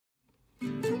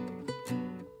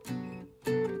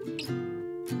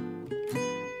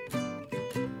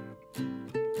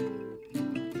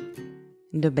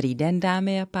Dobrý den,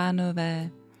 dámy a pánové.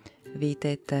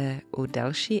 Vítejte u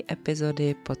další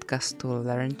epizody podcastu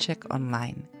LearnCheck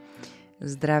Online.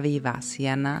 Zdraví vás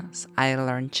Jana z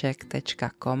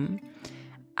ilearncheck.com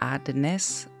a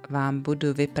dnes vám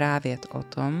budu vyprávět o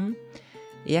tom,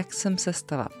 jak jsem se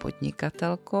stala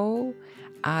podnikatelkou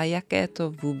a jaké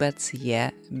to vůbec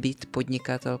je být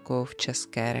podnikatelkou v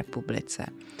České republice.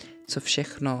 Co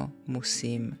všechno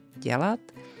musím dělat,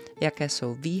 jaké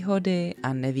jsou výhody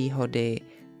a nevýhody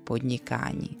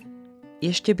podnikání.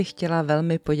 Ještě bych chtěla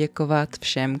velmi poděkovat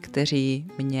všem, kteří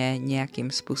mě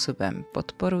nějakým způsobem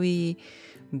podporují,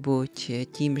 buď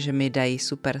tím, že mi dají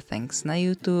super thanks na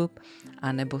YouTube,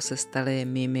 anebo se stali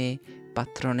mými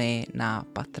patrony na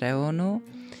Patreonu.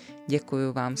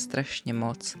 Děkuju vám strašně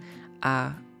moc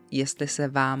a jestli se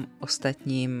vám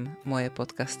ostatním moje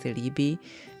podcasty líbí,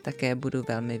 také budu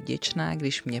velmi vděčná,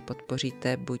 když mě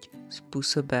podpoříte buď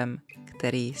způsobem,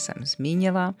 který jsem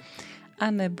zmínila,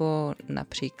 anebo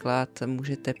například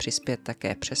můžete přispět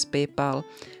také přes PayPal.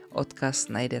 Odkaz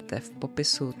najdete v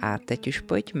popisu. A teď už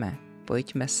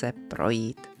pojďme se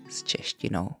projít s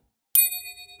češtinou.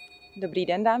 Dobrý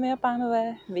den, dámy a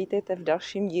pánové, vítejte v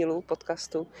dalším dílu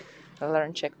podcastu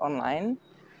LearnCheck Online.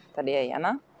 Tady je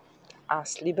Jana a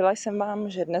slíbila jsem vám,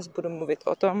 že dnes budu mluvit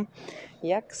o tom,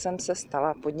 jak jsem se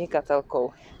stala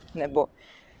podnikatelkou, nebo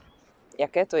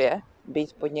jaké to je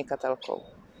být podnikatelkou.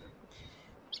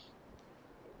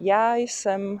 Já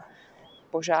jsem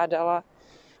požádala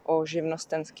o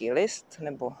živnostenský list,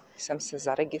 nebo jsem se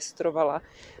zaregistrovala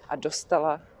a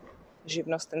dostala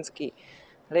živnostenský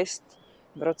list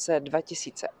v roce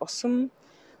 2008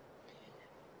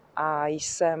 a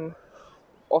jsem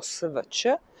OSVČ,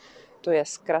 to je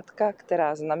zkratka,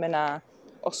 která znamená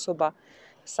osoba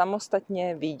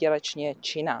samostatně výdělečně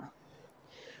činná.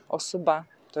 Osoba,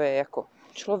 to je jako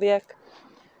člověk,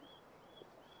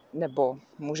 nebo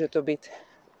může to být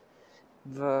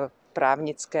v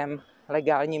právnickém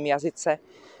legálním jazyce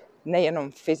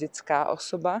nejenom fyzická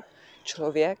osoba,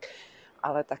 člověk,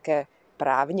 ale také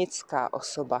právnická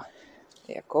osoba,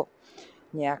 jako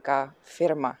nějaká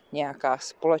firma, nějaká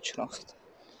společnost.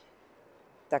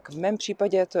 Tak v mém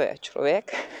případě to je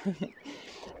člověk.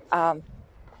 A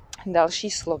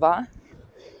další slova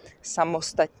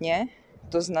samostatně,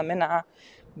 to znamená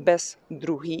bez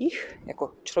druhých,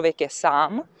 jako člověk je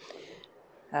sám,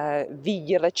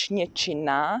 výdělečně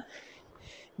činná,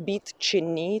 být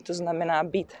činný, to znamená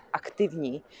být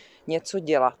aktivní, něco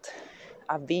dělat.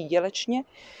 A výdělečně,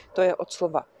 to je od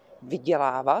slova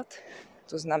vydělávat,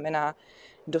 to znamená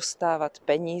dostávat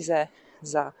peníze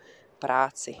za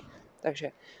práci.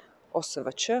 Takže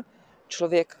OSVČ,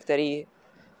 člověk, který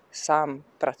sám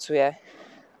pracuje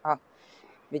a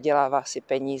vydělává si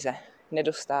peníze,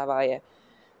 nedostává je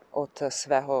od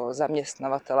svého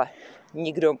zaměstnavatele.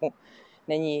 Nikdo mu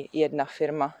není jedna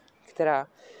firma, která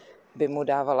by mu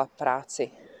dávala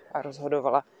práci a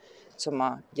rozhodovala, co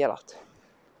má dělat.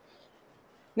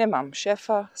 Nemám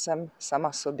šéfa, jsem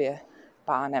sama sobě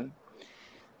pánem.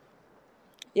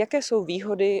 Jaké jsou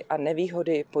výhody a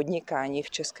nevýhody podnikání v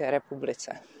České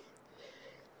republice?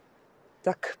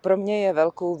 Tak pro mě je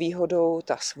velkou výhodou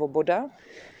ta svoboda,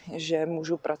 že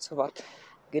můžu pracovat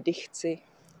kdy chci,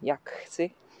 jak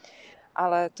chci,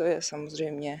 ale to je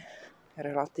samozřejmě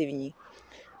relativní,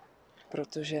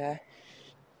 protože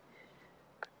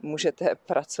můžete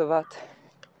pracovat,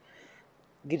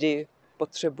 kdy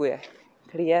potřebuje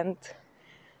klient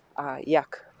a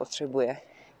jak potřebuje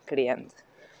klient.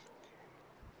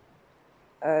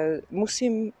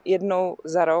 Musím jednou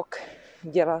za rok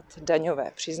dělat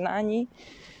daňové přiznání.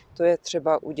 To je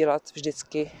třeba udělat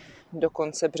vždycky do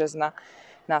konce března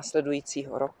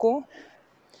následujícího roku.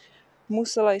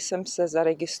 Musela jsem se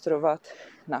zaregistrovat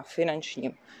na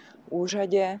finančním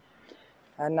úřadě,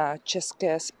 na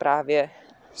České správě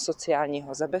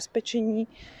sociálního zabezpečení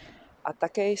a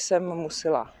také jsem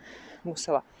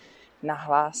musela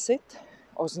nahlásit,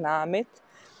 oznámit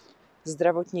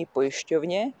zdravotní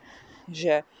pojišťovně,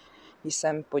 že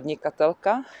jsem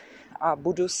podnikatelka a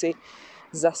budu si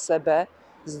za sebe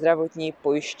zdravotní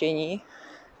pojištění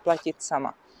platit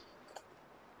sama.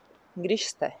 Když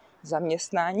jste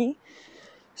zaměstnání,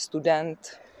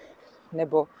 student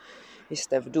nebo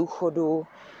jste v důchodu,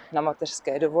 na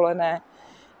mateřské dovolené,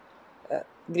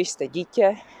 když jste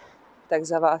dítě, tak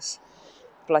za vás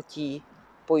platí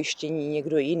pojištění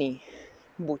někdo jiný.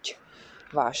 Buď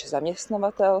váš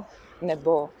zaměstnavatel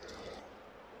nebo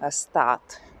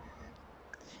stát.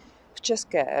 V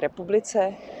České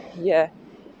republice je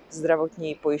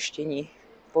zdravotní pojištění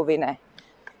povinné.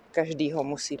 Každý ho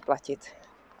musí platit.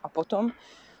 A potom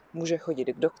může chodit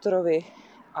k doktorovi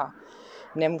a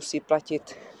nemusí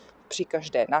platit při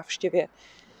každé návštěvě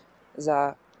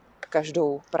za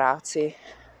každou práci,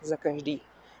 za každý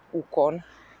úkon,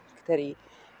 který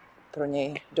pro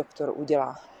něj doktor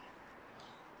udělá.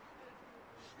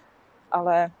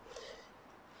 Ale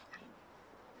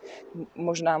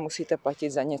možná musíte platit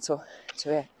za něco, co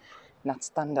je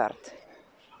nadstandard.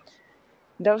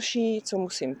 Další, co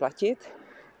musím platit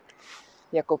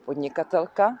jako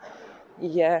podnikatelka,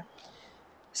 je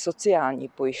sociální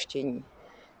pojištění.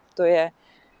 To je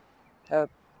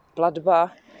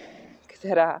platba,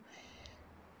 která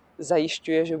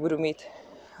zajišťuje, že budu mít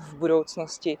v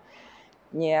budoucnosti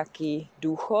nějaký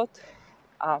důchod,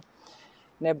 a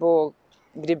nebo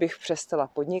kdybych přestala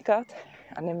podnikat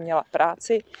a neměla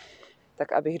práci,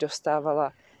 tak abych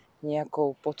dostávala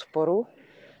nějakou podporu,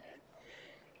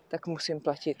 tak musím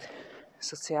platit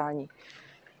sociální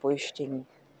pojištění.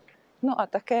 No a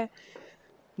také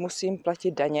musím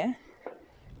platit daně,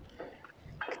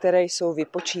 které jsou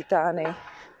vypočítány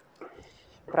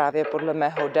právě podle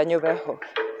mého daňového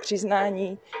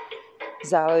přiznání.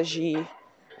 Záleží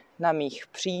na mých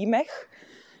příjmech,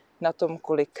 na tom,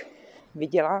 kolik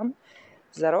vydělám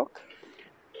za rok,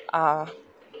 a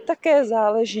také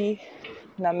záleží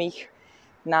na mých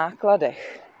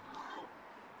nákladech.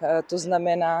 To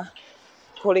znamená,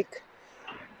 kolik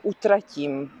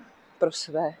utratím pro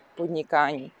své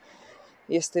podnikání.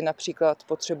 Jestli například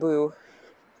potřebuju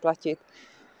platit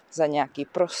za nějaký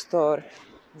prostor,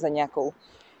 za nějakou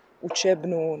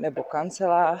učebnu nebo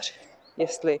kancelář,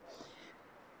 jestli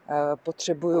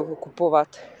potřebuju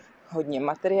kupovat hodně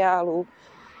materiálů.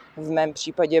 V mém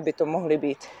případě by to mohly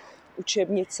být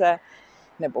učebnice,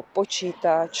 nebo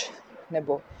počítač,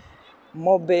 nebo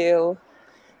mobil,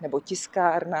 nebo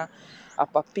tiskárna a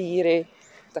papíry.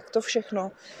 Tak to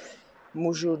všechno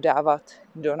můžu dávat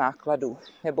do nákladů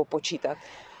nebo počítat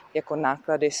jako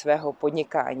náklady svého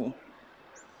podnikání.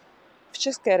 V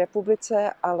České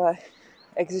republice ale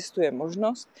existuje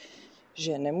možnost,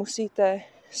 že nemusíte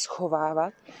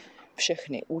schovávat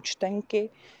všechny účtenky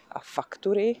a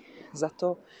faktury za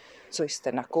to, co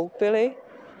jste nakoupili,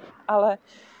 ale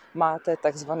máte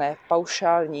takzvané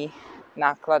paušální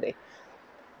náklady,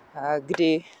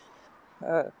 kdy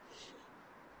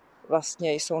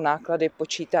vlastně jsou náklady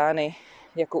počítány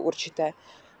jako určité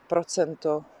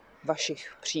procento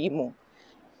vašich příjmů.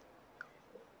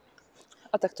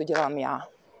 A tak to dělám já.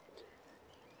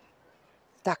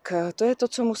 Tak to je to,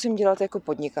 co musím dělat jako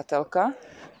podnikatelka.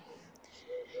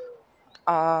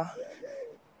 A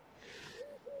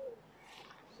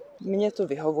mně to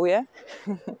vyhovuje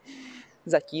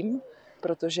zatím,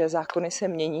 protože zákony se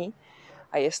mění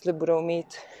a jestli budou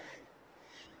mít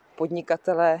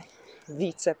podnikatelé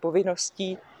více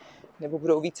povinností nebo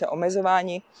budou více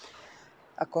omezováni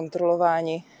a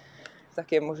kontrolováni,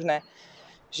 tak je možné,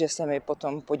 že se mi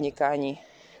potom podnikání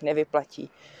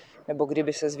nevyplatí, nebo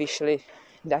kdyby se zvýšily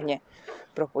daně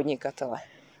pro podnikatele.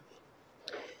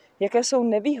 Jaké jsou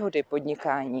nevýhody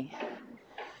podnikání?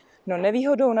 No,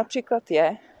 nevýhodou například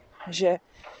je, že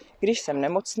když jsem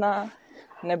nemocná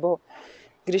nebo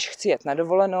když chci jet na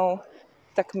dovolenou,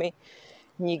 tak mi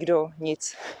nikdo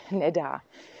nic nedá.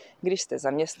 Když jste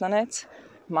zaměstnanec,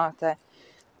 máte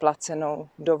placenou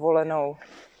dovolenou.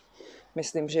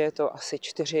 Myslím, že je to asi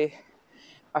 4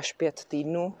 až 5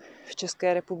 týdnů v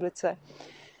České republice.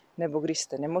 Nebo když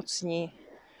jste nemocní,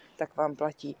 tak vám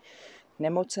platí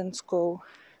nemocenskou,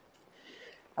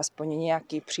 aspoň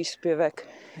nějaký příspěvek,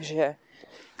 že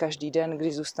každý den,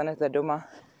 když zůstanete doma,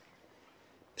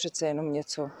 přece jenom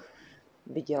něco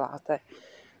vyděláte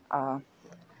a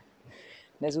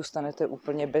nezůstanete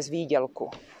úplně bez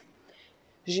výdělku.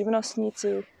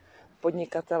 Živnostníci,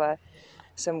 podnikatelé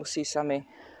se musí sami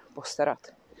postarat.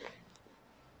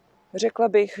 Řekla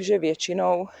bych, že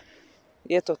většinou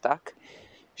je to tak,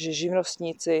 že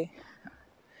živnostníci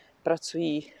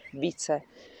pracují více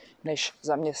než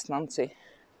zaměstnanci.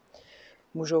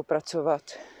 Můžou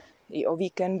pracovat i o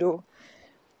víkendu,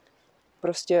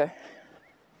 prostě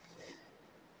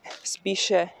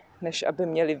spíše, než aby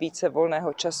měli více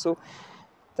volného času,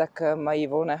 tak mají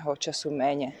volného času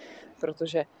méně,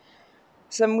 protože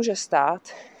se může stát,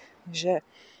 že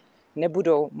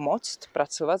nebudou moct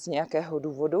pracovat z nějakého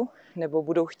důvodu nebo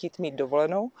budou chtít mít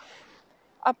dovolenou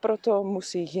a proto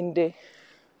musí jindy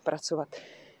pracovat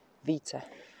více.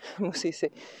 Musí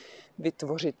si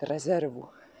vytvořit rezervu.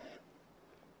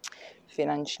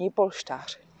 Finanční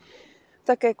polštář.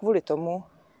 Také kvůli tomu,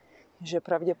 že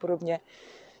pravděpodobně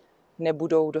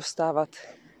nebudou dostávat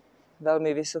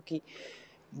velmi vysoký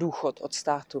důchod od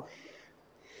státu.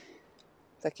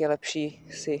 Tak je lepší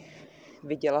si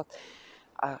vydělat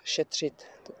a šetřit,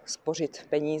 spořit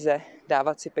peníze,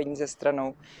 dávat si peníze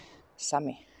stranou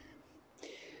sami.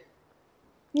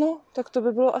 No, tak to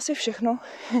by bylo asi všechno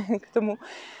k tomu,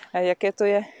 jaké to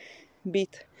je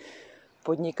být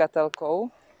podnikatelkou.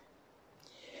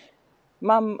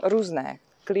 Mám různé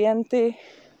klienty,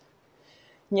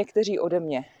 někteří ode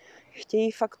mě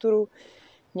chtějí fakturu,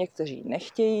 někteří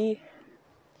nechtějí.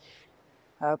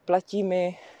 Platí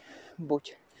mi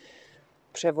buď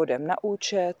převodem na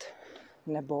účet,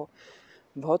 nebo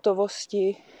v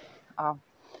hotovosti a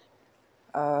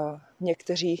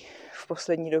někteří v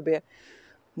poslední době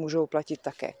můžou platit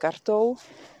také kartou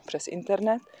přes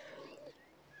internet.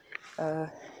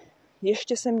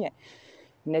 Ještě se mě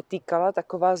netýkala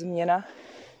taková změna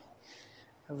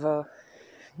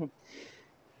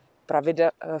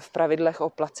v pravidlech o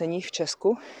placení v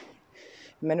Česku.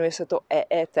 Jmenuje se to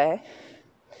EET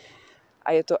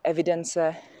a je to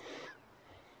evidence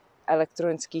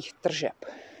elektronických tržeb.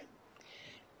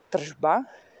 Tržba,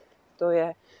 to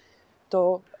je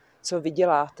to, co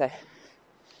vyděláte,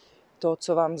 to,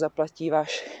 co vám zaplatí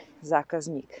váš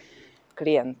zákazník,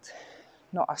 klient.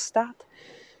 No a stát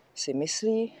si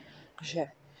myslí, že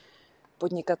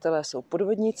podnikatelé jsou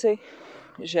podvodníci,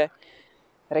 že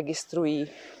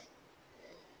registrují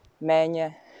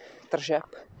méně tržeb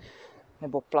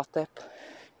nebo plateb,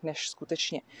 než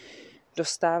skutečně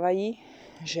dostávají,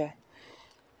 že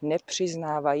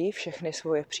nepřiznávají všechny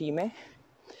svoje příjmy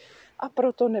a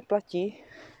proto neplatí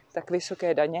tak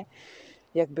vysoké daně,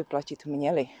 jak by platit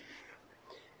měli.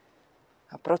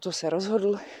 A proto se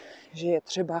rozhodl, že je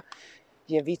třeba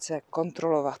je více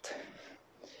kontrolovat.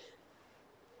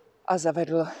 A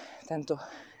zavedl tento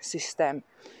systém.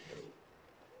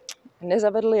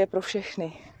 Nezavedl je pro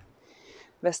všechny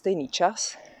ve stejný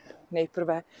čas.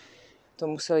 Nejprve to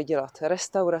museli dělat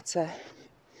restaurace,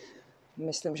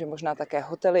 myslím, že možná také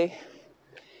hotely,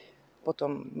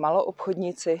 potom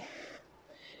maloobchodníci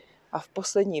a v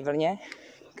poslední vlně,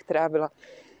 která byla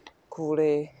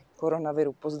kvůli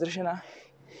koronaviru pozdržena,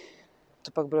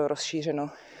 to pak bylo rozšířeno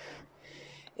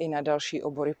i na další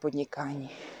obory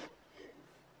podnikání.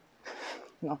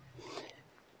 No.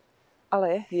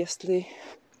 Ale jestli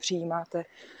přijímáte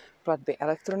platby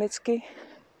elektronicky,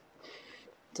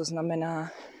 to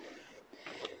znamená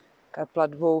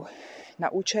platbou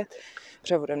na účet,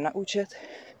 převodem na účet,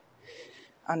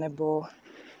 anebo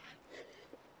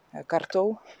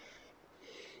kartou,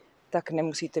 tak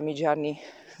nemusíte mít žádný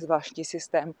zvláštní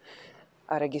systém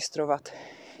a registrovat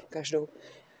každou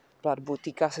platbu.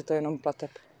 Týká se to jenom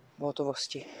plateb v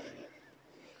hotovosti.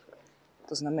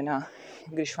 To znamená,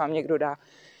 když vám někdo dá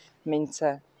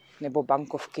mince nebo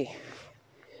bankovky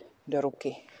do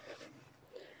ruky.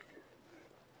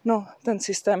 No, ten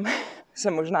systém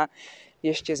se možná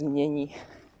ještě změní.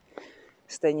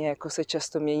 Stejně jako se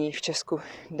často mění v Česku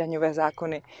daňové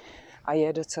zákony a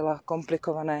je docela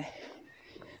komplikované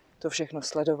to všechno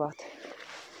sledovat,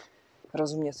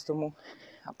 rozumět tomu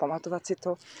a pamatovat si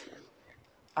to.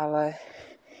 Ale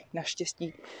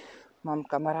naštěstí mám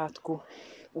kamarádku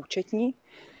účetní,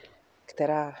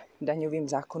 která daňovým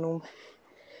zákonům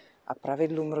a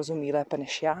pravidlům rozumí lépe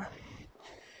než já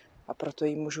a proto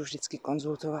jí můžu vždycky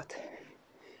konzultovat,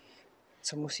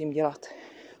 co musím dělat,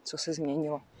 co se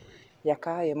změnilo,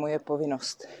 jaká je moje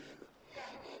povinnost.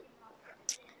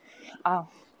 A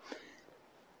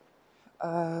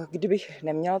kdybych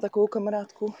neměla takovou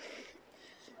kamarádku,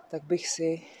 tak bych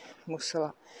si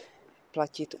musela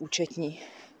platit účetní.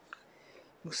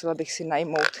 Musela bych si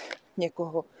najmout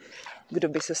někoho, kdo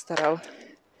by se staral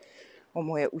o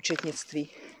moje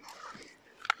účetnictví,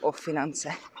 o finance.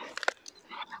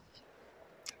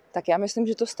 Tak já myslím,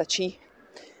 že to stačí.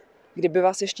 Kdyby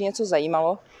vás ještě něco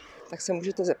zajímalo, tak se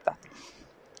můžete zeptat.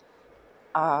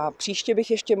 A příště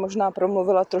bych ještě možná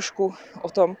promluvila trošku o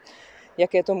tom,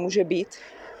 jaké to může být,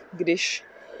 když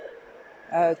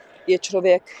je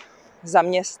člověk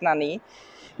zaměstnaný,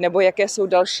 nebo jaké jsou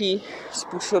další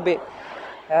způsoby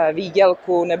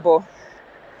výdělku, nebo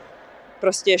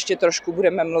prostě ještě trošku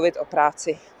budeme mluvit o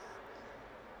práci.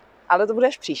 Ale to bude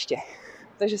až příště.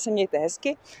 Takže se mějte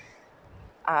hezky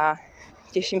a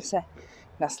těším se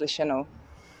na slyšenou.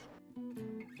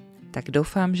 Tak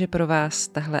doufám, že pro vás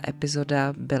tahle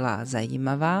epizoda byla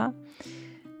zajímavá.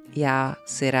 Já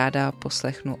si ráda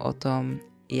poslechnu o tom,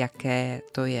 jaké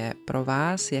to je pro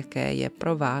vás, jaké je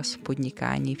pro vás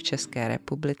podnikání v České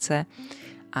republice,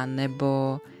 a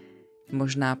nebo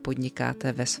možná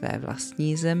podnikáte ve své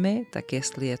vlastní zemi, tak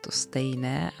jestli je to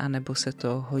stejné, anebo se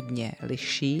to hodně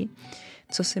liší.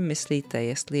 Co si myslíte,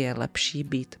 jestli je lepší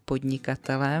být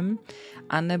podnikatelem,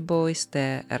 anebo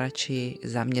jste radši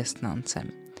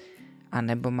zaměstnancem? A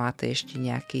nebo máte ještě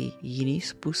nějaký jiný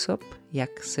způsob,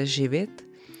 jak se živit?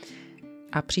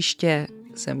 A příště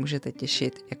se můžete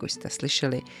těšit, jak už jste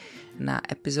slyšeli, na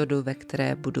epizodu, ve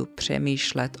které budu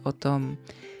přemýšlet o tom,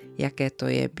 jaké to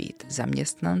je být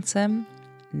zaměstnancem.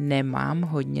 Nemám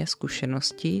hodně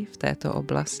zkušeností v této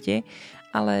oblasti,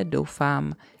 ale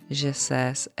doufám, že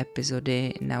se z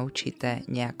epizody naučíte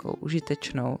nějakou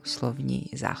užitečnou slovní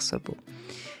zásobu.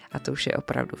 A to už je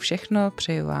opravdu všechno,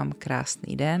 přeju vám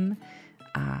krásný den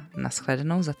a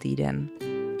nashledanou za týden.